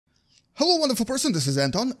Hello wonderful person, this is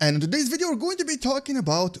Anton, and in today's video we're going to be talking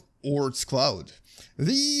about Oort Cloud.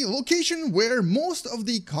 The location where most of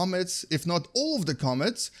the comets, if not all of the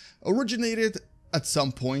comets, originated at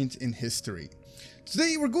some point in history.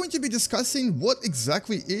 Today we're going to be discussing what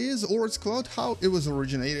exactly is Oort Cloud, how it was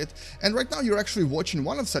originated, and right now you're actually watching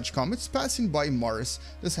one of such comets passing by Mars.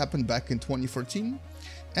 This happened back in 2014,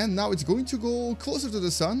 and now it's going to go closer to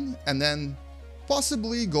the Sun and then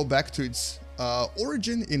possibly go back to its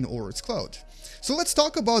origin in Oort Cloud. So let's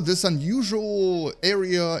talk about this unusual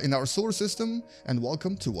area in our solar system, and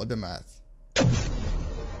welcome to What the Math.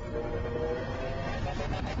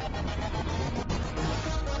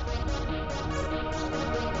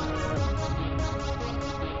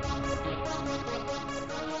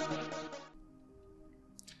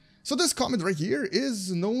 So this comet right here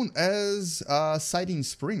is known as Siding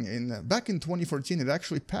Spring. Back in 2014, it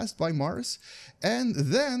actually passed by Mars, and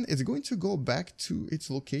then it's going to go back to its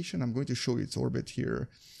location. I'm going to show you its orbit here,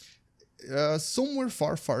 somewhere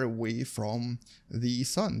far away from the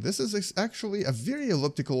Sun. This is actually a very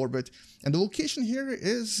elliptical orbit, and the location here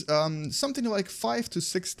is something like 5,000 to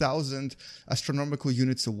 6,000 astronomical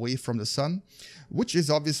units away from the Sun, which is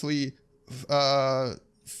obviously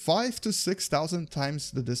 5,000 to 6,000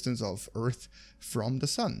 times the distance of Earth from the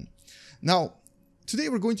Sun. Now, today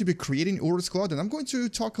we're going to be creating Oort Cloud, and I'm going to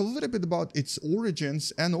talk a little bit about its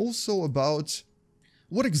origins and also about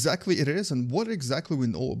what exactly it is and what exactly we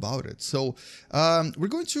know about it. So we're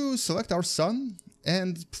going to select our Sun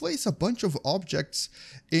and place a bunch of objects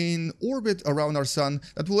in orbit around our Sun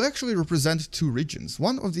that will actually represent two regions.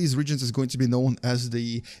 One of these regions is going to be known as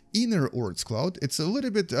the inner Oort Cloud. It's a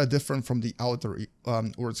little bit different from the outer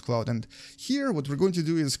Oort Cloud, and here what we're going to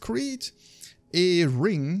do is create a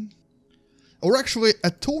ring, or actually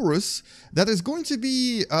a torus, that is going to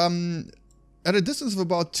be at a distance of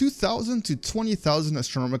about 2,000 to 20,000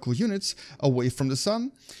 astronomical units away from the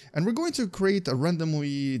Sun. And we're going to create a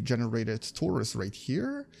randomly generated torus right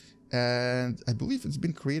here. And I believe it's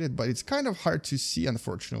been created, but it's kind of hard to see,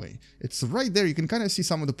 unfortunately. It's right there. You can kind of see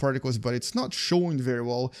some of the particles, but it's not showing very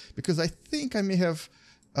well because I think I may have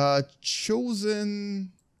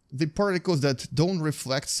chosen the particles that don't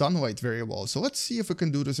reflect sunlight very well. So let's see if we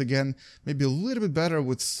can do this again, maybe a little bit better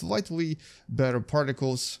with slightly better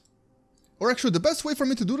particles. Or actually, the best way for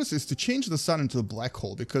me to do this is to change the Sun into a black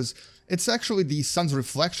hole, because it's actually the Sun's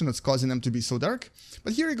reflection that's causing them to be so dark.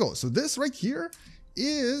 But here you go. So this right here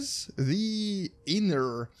is the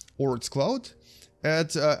inner Oort Cloud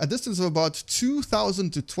at a distance of about 2,000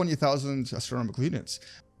 to 20,000 astronomical units.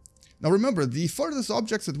 Now remember, the farthest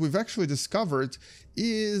objects that we've actually discovered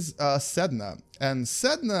is Sedna. And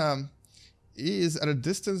Sedna is at a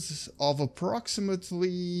distance of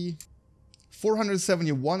approximately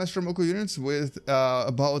 471 astronomical units with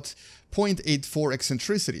about 0.84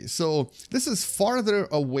 eccentricity. So this is farther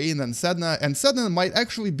away than Sedna, and Sedna might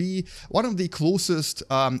actually be one of the closest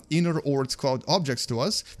inner Oort Cloud objects to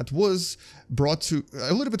us that was brought to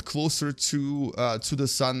a little bit closer to the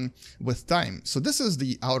Sun with time. So this is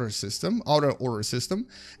the outer Oort system,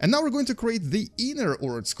 and now we're going to create the inner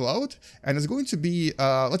Oort Cloud, and it's going to be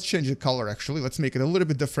let's change the color actually. Let's make it a little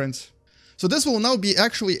bit different. So this will now be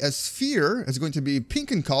actually a sphere. It's going to be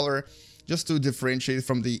pink in color, just to differentiate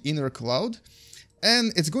from the inner cloud.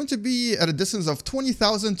 And it's going to be at a distance of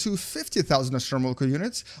 20,000 to 50,000 astronomical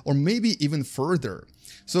units, or maybe even further.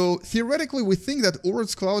 So theoretically, we think that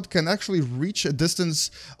Oort Cloud can actually reach a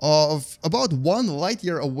distance of about 1 light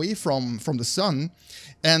year away from the Sun,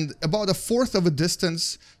 and about a fourth of a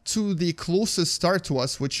distance to the closest star to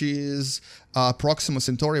us, which is Proxima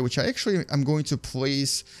Centauri, which I actually am going to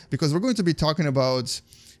place because we're going to be talking about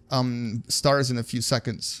stars in a few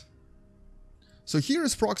seconds. So here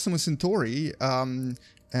is Proxima Centauri,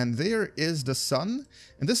 and there is the Sun,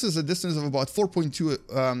 and this is a distance of about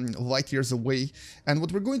 4.2 light years away. And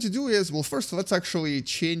what we're going to do is, well, first let's actually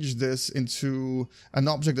change this into an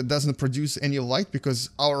object that doesn't produce any light, because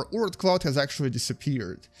our Oort Cloud has actually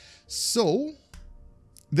disappeared. So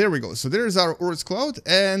there we go. So there's our Oort Cloud,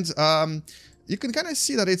 and you can kind of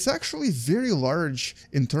see that it's actually very large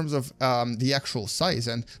in terms of the actual size.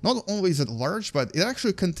 And not only is it large, but it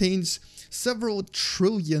actually contains several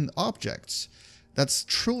trillion objects. That's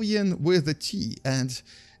trillion with a T. And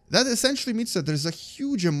that essentially means that there's a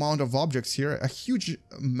huge amount of objects here, a huge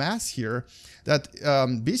mass here that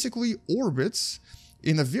basically orbits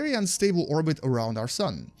in a very unstable orbit around our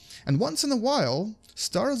Sun. And once in a while,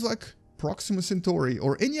 stars like Proxima Centauri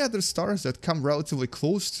or any other stars that come relatively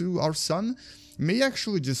close to our Sun may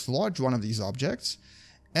actually dislodge one of these objects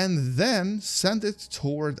and then send it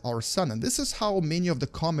toward our Sun. And this is how many of the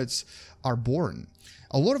comets are born.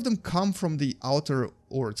 a lot of them come from the outer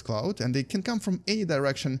Oort Cloud, and they can come from any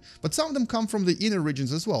direction, but some of them come from the inner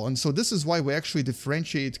regions as well. And so this is why we actually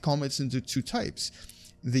differentiate comets into two types.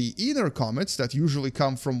 The inner comets that usually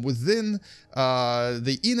come from within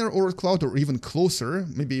the inner Oort Cloud, or even closer,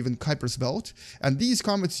 maybe even Kuiper's belt. And these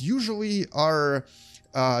comets usually are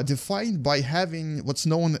defined by having what's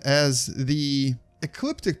known as the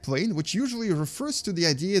ecliptic plane, which usually refers to the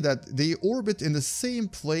idea that they orbit in the same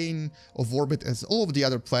plane of orbit as all of the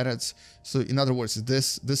other planets. So in other words,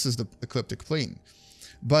 this is the ecliptic plane.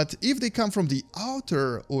 But if they come from the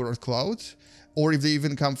outer Oort Cloud, or if they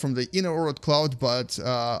even come from the inner Oort Cloud but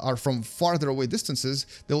are from farther away distances,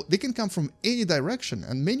 they can come from any direction.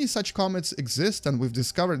 And many such comets exist, and we've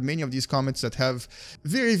discovered many of these comets that have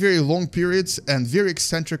very, very long periods and very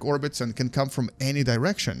eccentric orbits and can come from any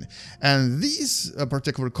direction. And these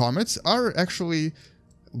particular comets are actually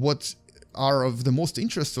what are of the most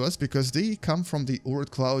interest to us, because they come from the Oort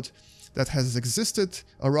Cloud that has existed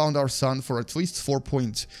around our sun for at least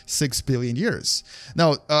 4.6 billion years.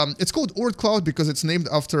 Now, it's called Oort Cloud because it's named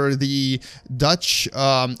after the Dutch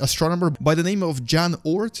astronomer by the name of Jan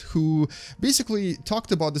Oort, who basically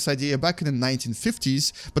talked about this idea back in the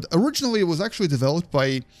 1950s, but originally it was actually developed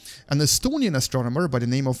by an Estonian astronomer by the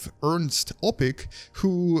name of Ernst Oppik,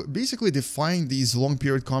 who basically defined these long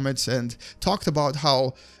period comets and talked about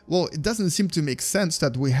how, well, it doesn't seem to make sense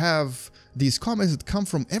that we have these comets that come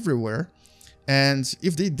from everywhere, and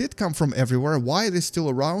if they did come from everywhere, why are they still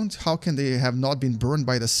around? How can they have not been burned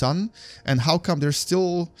by the sun? And how come they're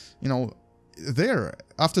still, you know, there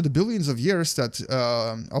after the billions of years that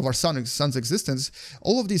of our sun's existence?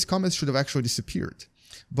 All of these comets should have actually disappeared.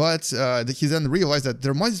 But he then realized that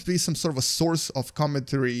there must be some sort of a source of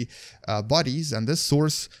cometary bodies, and this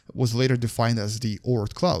source was later defined as the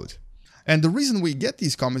Oort Cloud. And the reason we get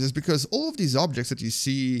these comets is because all of these objects that you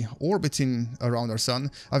see orbiting around our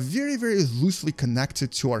sun are very, very loosely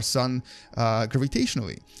connected to our sun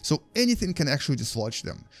gravitationally. So anything can actually dislodge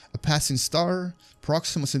them. A passing star,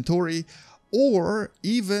 Proxima Centauri, or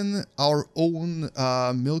even our own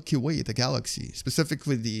Milky Way, the galaxy,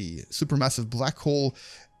 specifically the supermassive black hole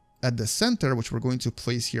at the center, which we're going to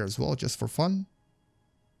place here as well, just for fun.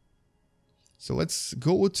 So let's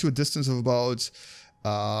go to a distance of about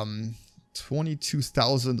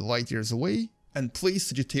 22,000 light years away and place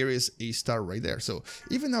Sagittarius A star right there. So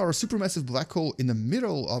even our supermassive black hole in the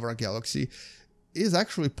middle of our galaxy is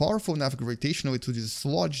actually powerful enough gravitationally to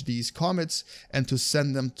dislodge these comets and to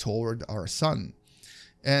send them toward our sun.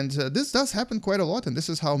 And this does happen quite a lot, and this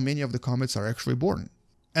is how many of the comets are actually born.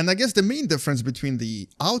 And I guess the main difference between the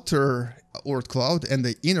outer Oort Cloud and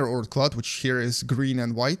the inner Oort Cloud, which here is green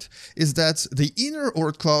and white, is that the inner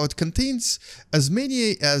Oort Cloud contains as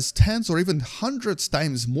many as tens or even hundreds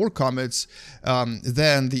times more comets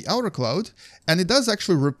than the outer cloud, and it does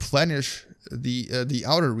actually replenish the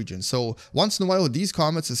outer region. So once in a while these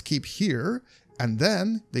comets escape here, and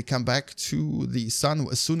then they come back to the sun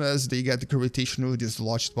as soon as they get gravitationally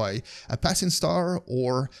dislodged by a passing star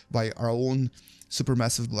or by our own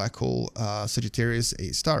supermassive black hole Sagittarius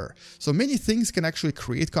A star. So many things can actually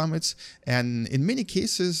create comets, and in many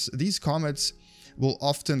cases these comets will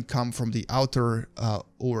often come from the outer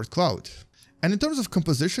Oort Cloud. And in terms of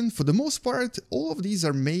composition, for the most part, all of these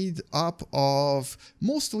are made up of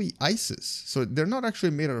mostly ices. So they're not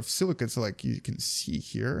actually made out of silicates like you can see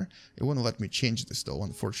here. It won't let me change this though,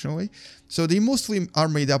 unfortunately. So they mostly are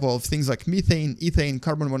made up of things like methane, ethane,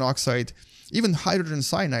 carbon monoxide, even hydrogen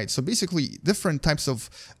cyanide. So basically different types of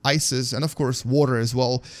ices, and of course water as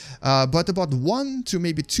well. But about 1 to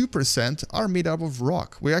maybe 2% are made up of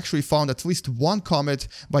rock. We actually found at least one comet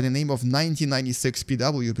by the name of 1996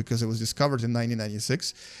 PW, because it was discovered in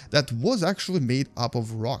 1996, that was actually made up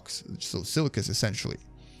of rocks, so silicates essentially.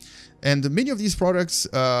 And many of these products,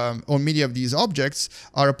 or many of these objects,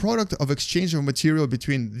 are a product of exchange of material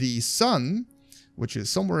between the sun, which is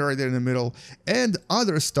somewhere right there in the middle, and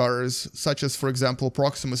other stars, such as, for example,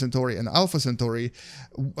 Proxima Centauri and Alpha Centauri,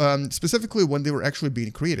 specifically when they were actually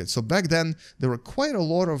being created. So back then, there were quite a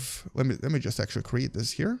lot of, let me just actually create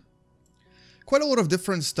this here. Quite a lot of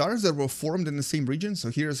different stars that were formed in the same region. So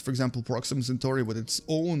here's, for example, Proxima Centauri with its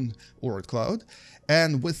own Oort Cloud.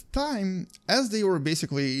 And with time, as they were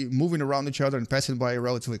basically moving around each other and passing by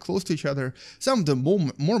relatively close to each other, some of the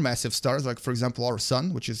more massive stars, like for example our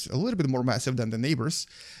sun, which is a little bit more massive than the neighbors,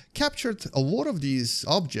 captured a lot of these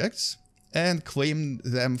objects and claimed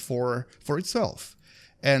them for itself.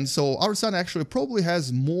 And so our sun actually probably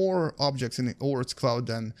has more objects in the Oort Cloud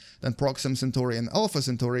than Proxima Centauri and Alpha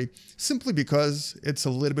Centauri, simply because it's a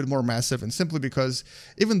little bit more massive, and simply because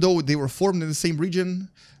even though they were formed in the same region,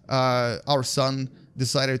 our sun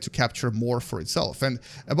decided to capture more for itself. And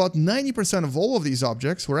about 90% of all of these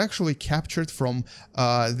objects were actually captured from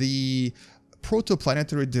the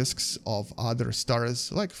protoplanetary disks of other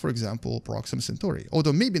stars, like, for example, Proxima Centauri.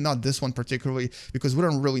 Although maybe not this one particularly, because we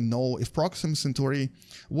don't really know if Proxima Centauri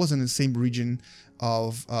was in the same region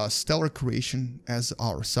of stellar creation as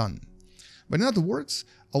our sun. But in other words,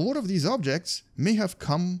 a lot of these objects may have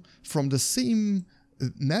come from the same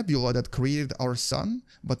nebula that created our sun,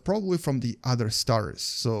 but probably from the other stars.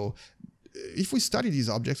 So if we study these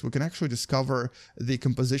objects, we can actually discover the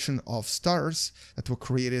composition of stars that were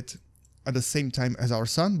created at the same time as our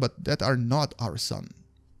sun, but that are not our sun.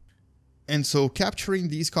 And so capturing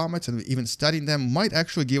these comets and even studying them might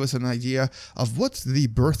actually give us an idea of what the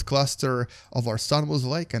birth cluster of our sun was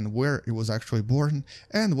like and where it was actually born,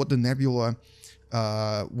 and what the nebula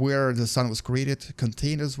where the sun was created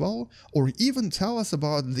contained as well, or even tell us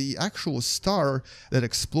about the actual star that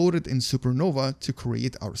exploded in supernova to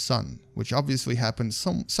create our sun, which obviously happened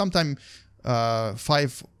sometime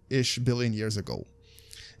 5-ish billion years ago.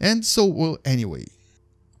 And so, well, anyway,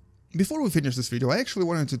 before we finish this video, I actually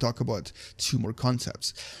wanted to talk about two more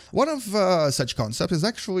concepts. One of such concepts is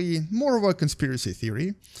actually more of a conspiracy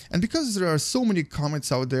theory, and because there are so many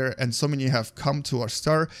comets out there and so many have come to our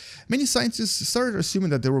star, many scientists started assuming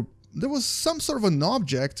that there was some sort of an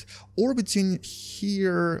object orbiting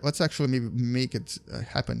here. Let's actually maybe make it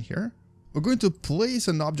happen here. We're going to place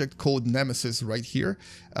an object called Nemesis right here,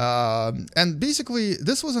 and basically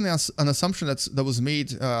this was an assumption that was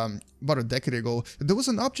made about a decade ago. There was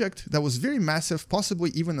an object that was very massive,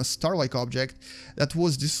 possibly even a star-like object, that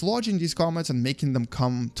was dislodging these comets and making them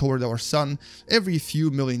come toward our sun every few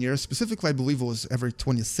million years. Specifically, I believe it was every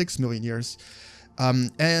 26 million years.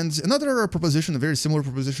 And another proposition, a very similar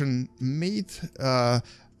proposition, made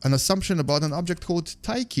an assumption about an object called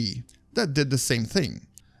Tyche that did the same thing.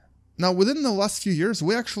 Now, within the last few years,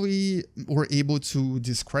 we actually were able to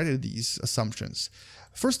discredit these assumptions.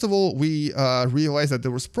 First of all, we realized that there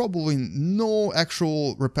was probably no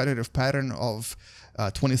actual repetitive pattern of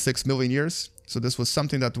 26 million years. So this was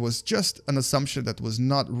something that was just an assumption that was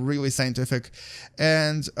not really scientific.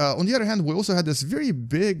 And on the other hand, we also had this very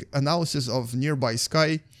big analysis of nearby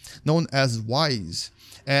sky known as WISE.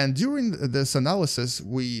 And during this analysis,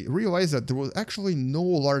 we realized that there was actually no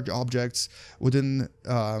large objects within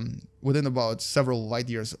about several light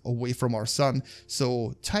years away from our sun.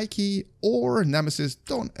 So Tyche or Nemesis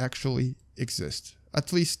don't actually exist.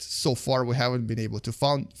 At least so far, we haven't been able to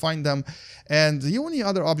find them. And the only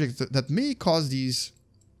other object that may cause these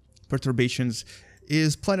perturbations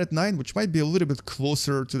is Planet 9, which might be a little bit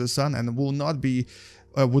closer to the sun and would not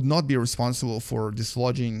be responsible for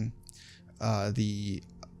dislodging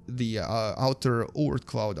the outer Oort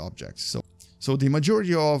Cloud objects. So the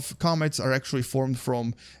majority of comets are actually formed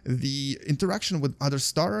from the interaction with other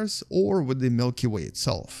stars or with the Milky Way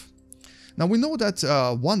itself. Now we know that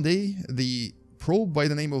one day the probe by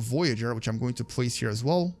the name of Voyager, which I'm going to place here as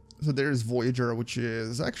well. So there is Voyager, which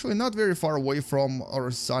is actually not very far away from our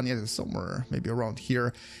sun yet, somewhere maybe around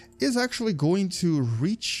here, is actually going to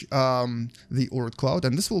reach the Oort Cloud,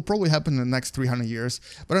 and this will probably happen in the next 300 years,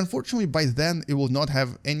 but unfortunately by then it will not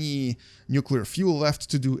have any nuclear fuel left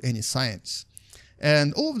to do any science.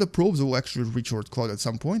 And all of the probes will actually reach Oort Cloud at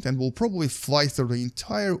some point, and will probably fly through the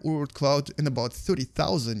entire Oort Cloud in about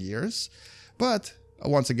 30,000 years, but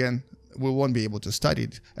once again, we won't be able to study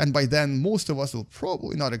it, and by then most of us will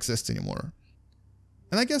probably not exist anymore.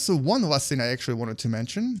 And I guess one last thing I actually wanted to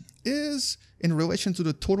mention is in relation to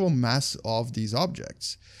the total mass of these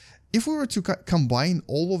objects. If we were to combine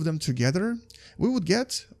all of them together, we would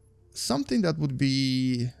get something that would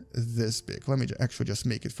be this big. Let me actually just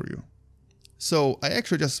make it for you. So I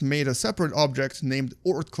actually just made a separate object named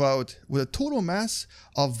Oort Cloud with a total mass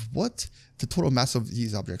of what the total mass of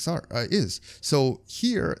these objects is. So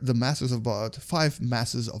here the mass is about 5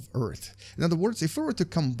 masses of Earth. In other words, if we were to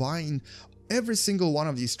combine every single one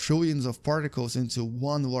of these trillions of particles into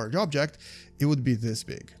one large object, it would be this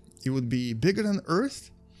big. It would be bigger than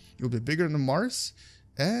Earth, it would be bigger than Mars,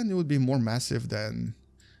 and it would be more massive than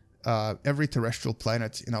every terrestrial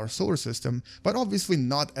planet in our solar system, but obviously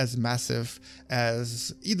not as massive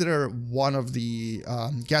as either one of the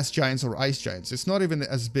gas giants or ice giants. It's not even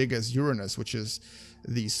as big as Uranus, which is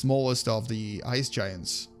the smallest of the ice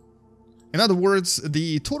giants. In other words,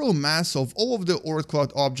 the total mass of all of the Oort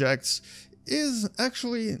Cloud objects is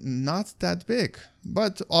actually not that big,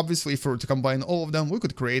 but obviously if we were to combine all of them, we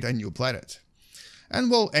could create a new planet. And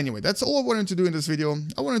well, anyway, that's all I wanted to do in this video.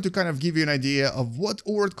 I wanted to kind of give you an idea of what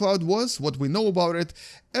Oort Cloud was, what we know about it,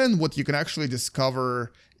 and what you can actually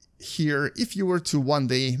discover here if you were to one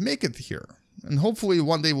day make it here. And hopefully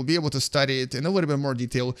one day we'll be able to study it in a little bit more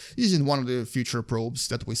detail using one of the future probes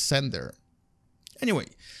that we send there. Anyway,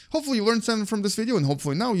 hopefully you learned something from this video, and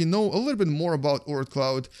hopefully now you know a little bit more about Oort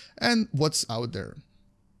Cloud and what's out there.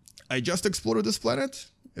 I just exploded this planet.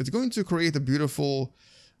 It's going to create a beautiful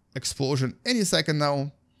explosion any second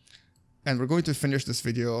now, and we're going to finish this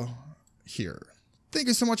video here. Thank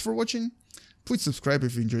you so much for watching. Please subscribe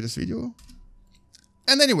if you enjoyed this video.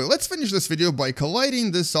 And anyway, let's finish this video by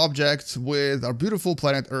colliding this object with our beautiful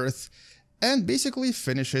planet Earth and basically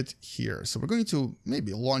finish it here. So we're going to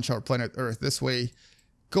maybe launch our planet Earth this way,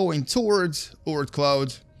 going towards Oort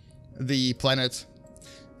Cloud, the planet,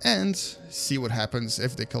 and see what happens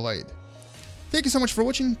if they collide. Thank you so much for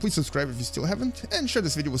watching. Please subscribe if you still haven't, and share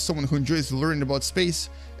this video with someone who enjoys learning about space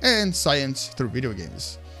and science through video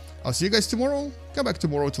games. I'll see you guys tomorrow. Come back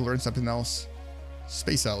tomorrow to learn something else.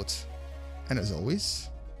 Space out. And as always,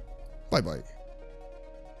 bye-bye.